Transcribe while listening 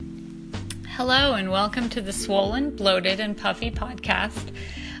Hello and welcome to the Swollen, Bloated, and Puffy podcast.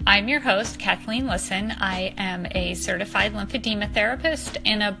 I'm your host, Kathleen Lisson. I am a certified lymphedema therapist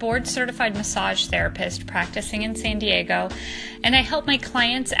and a board-certified massage therapist practicing in San Diego. And I help my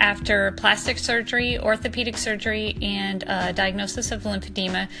clients after plastic surgery, orthopedic surgery, and diagnosis of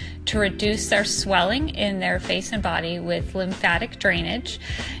lymphedema to reduce their swelling in their face and body with lymphatic drainage.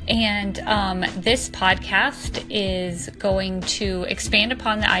 And this podcast is going to expand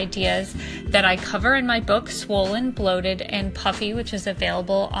upon the ideas that I cover in my book, Swollen, Bloated, and Puffy, which is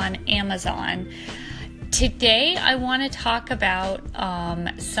available on Amazon. Today, I want to talk about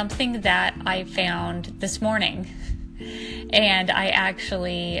something that I found this morning. And I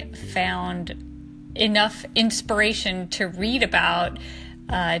actually found enough inspiration to read about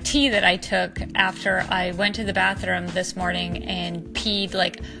tea that I took after I went to the bathroom this morning and peed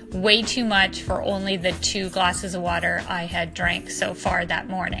like way too much for only the 2 glasses of water I had drank so far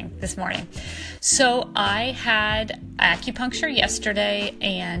this morning. So I had acupuncture yesterday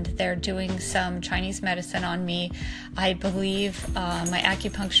and they're doing some Chinese medicine on me. I believe my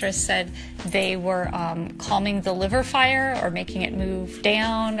acupuncturist said they were calming the liver fire or making it move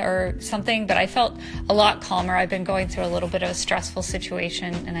down or something, but I felt a lot calmer. I've been going through a little bit of a stressful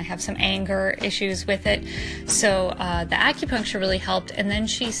situation and I have some anger issues with it. So the acupuncture really helped. And then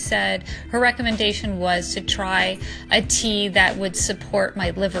she said her recommendation was to try a tea that would support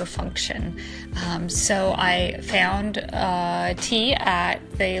my liver function. So I found tea at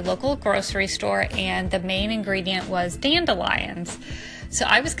the local grocery store, and the main ingredient was dandelions. So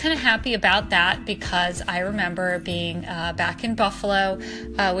I was kind of happy about that because I remember being back in Buffalo,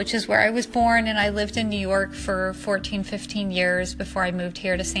 which is where I was born, and I lived in New York for 14, 15 years before I moved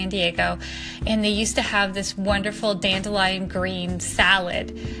here to San Diego. And they used to have this wonderful dandelion green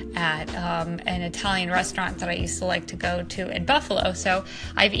salad at an Italian restaurant that I used to like to go to in Buffalo. So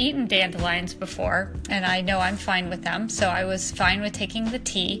I've eaten dandelions before, and I know I'm fine with them. So I was fine with taking the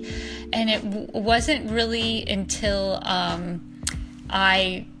tea. And it wasn't really until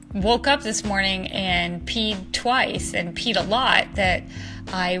I woke up this morning and peed twice and peed a lot that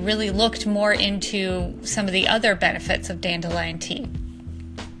I really looked more into some of the other benefits of dandelion tea.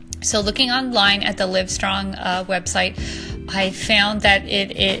 So looking online at the Livestrong website, I found that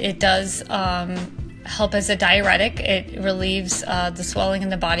it does help as a diuretic. It relieves the swelling in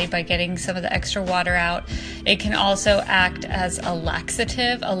the body by getting some of the extra water out. It can also act as a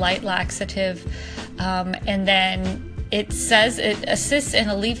laxative, a light laxative, and then it says it assists in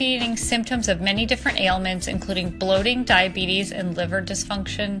alleviating symptoms of many different ailments, including bloating, diabetes, and liver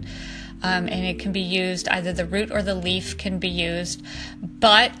dysfunction. And it can be used, either the root or the leaf can be used.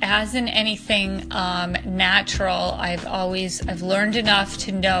 But as in anything natural, I've learned enough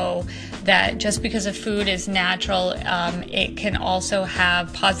to know that just because a food is natural, it can also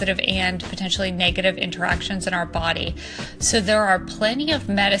have positive and potentially negative interactions in our body. So there are plenty of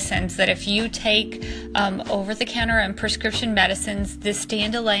medicines that if you take over-the-counter and prescription medicines, this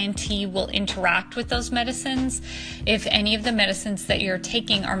dandelion tea will interact with those medicines if any of the medicines that you're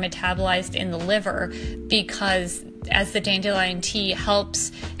taking are metabolized in the liver, because as the dandelion tea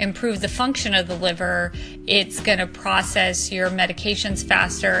helps improve the function of the liver, it's going to process your medications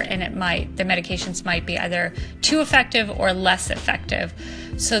faster, and the medications might be either too effective or less effective.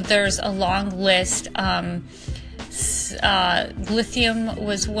 So there's a long list. Lithium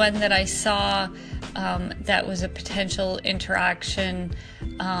was one that I saw that was a potential interaction.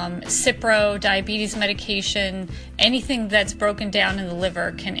 Cipro, diabetes medication, anything that's broken down in the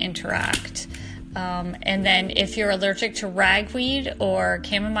liver can interact. And then if you're allergic to ragweed or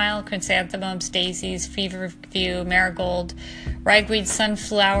chamomile, chrysanthemums, daisies, feverfew, marigold, ragweed,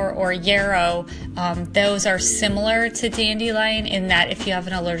 sunflower, or yarrow, those are similar to dandelion in that if you have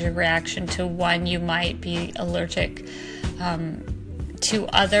an allergic reaction to one, you might be allergic to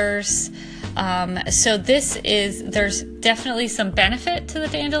others. So there's definitely some benefit to the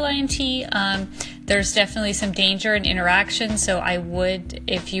dandelion tea. There's definitely some danger and interaction. So I would,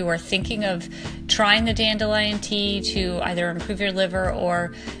 if you are thinking of trying the dandelion tea to either improve your liver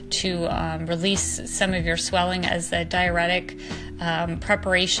or to release some of your swelling as a diuretic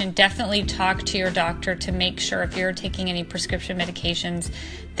preparation, definitely talk to your doctor to make sure if you're taking any prescription medications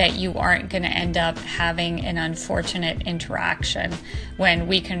that you aren't going to end up having an unfortunate interaction when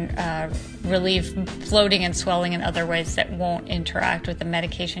we can relieve bloating and swelling in other ways that won't interact with the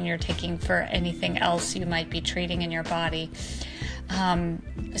medication you're taking for anything else you might be treating in your body.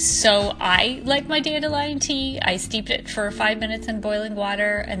 So I like my dandelion tea. I steeped it for 5 minutes in boiling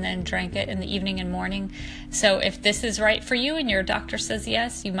water and then drank it in the evening and morning. So if this is right for you and your doctor says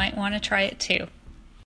yes, you might want to try it too.